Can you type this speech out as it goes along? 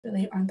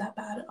really aren't that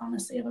bad,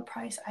 honestly, of a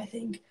price, I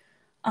think.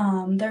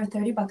 They're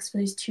 $30 for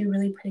these two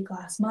really pretty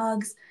glass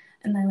mugs,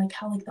 and I like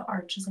how like the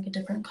arch is like a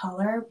different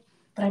color.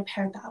 But I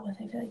paired that with,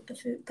 I feel like,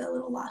 the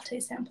little latte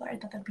sampler. I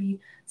thought that'd be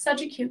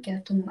such a cute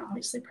gift, and then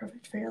obviously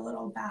perfect for your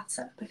little bath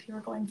setup if you were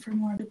going for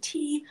more of a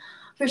tea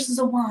versus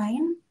a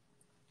wine.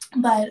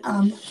 But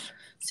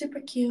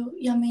super cute,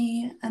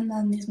 yummy, and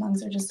then these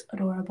mugs are just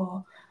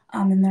adorable.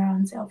 And they're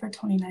on sale for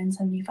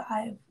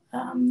 $29.75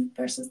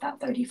 versus that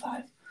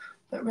 $35.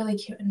 But really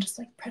cute and just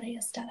like pretty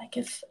aesthetic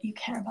if you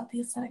care about the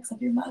aesthetics of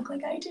your mug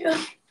like I do.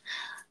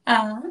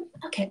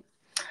 Okay,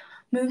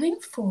 moving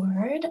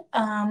forward,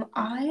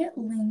 I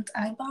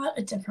bought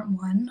a different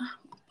one,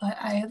 but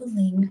I have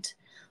linked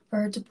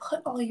for to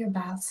put all your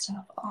bath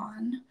stuff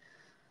on.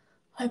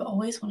 I've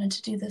always wanted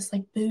to do this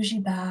like bougie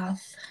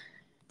bath,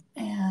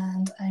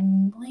 and I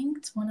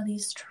linked one of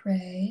these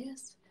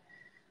trays.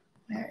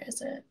 Where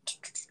is it?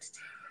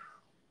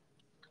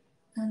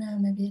 Oh no,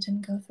 maybe it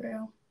didn't go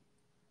through.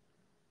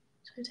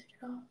 Should I take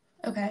it off?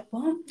 Okay,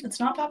 well, it's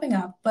not popping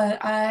up, but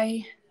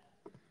oh,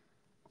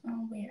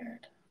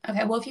 weird.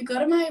 Okay, well, if you go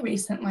to my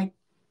recent like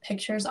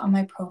pictures on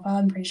my profile,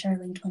 I'm pretty sure I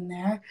linked one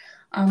there.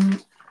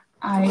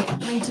 I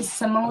linked a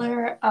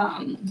similar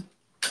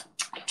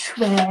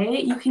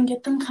tray. You can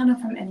get them kind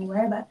of from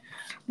anywhere, but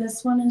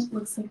this one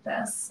looks like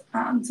this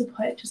to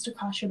put just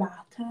across your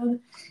bathtub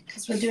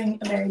because we're doing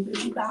a very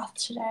bougie bath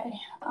today.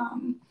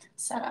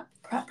 Setup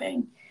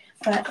prepping.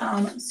 But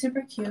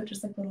super cute,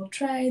 just like a little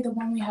tray. The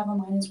one we have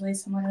online is really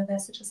similar to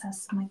this. It just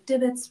has some like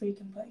divots where you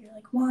can put your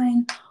like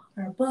wine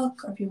or a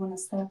book, or if you want to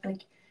set up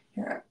like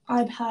your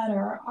iPad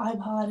or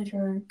iPod if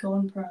you're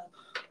going for a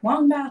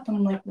long bath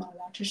and like want to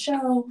watch a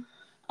show,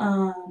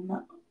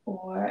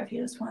 or if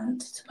you just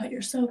want to put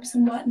your soaps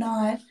and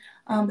whatnot.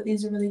 But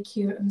these are really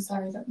cute. I'm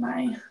sorry that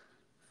my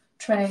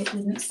tray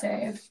didn't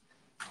save.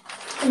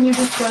 And you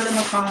just throw them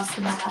across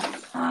the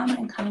bath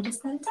and kind of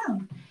just set it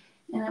down,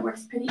 and it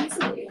works pretty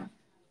easily.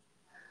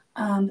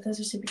 But those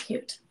are super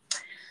cute.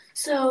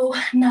 So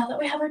now that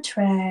we have our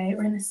tray,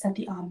 we're going to set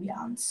the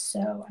ambiance.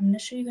 So I'm going to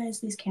show you guys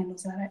these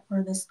candles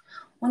or this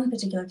one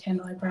particular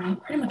candle I burn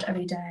pretty much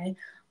every day.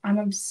 I'm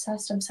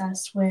obsessed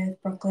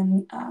with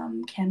Brooklyn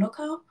Candle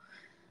Co.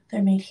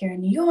 They're made here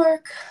in New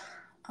York.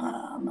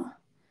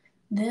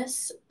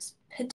 This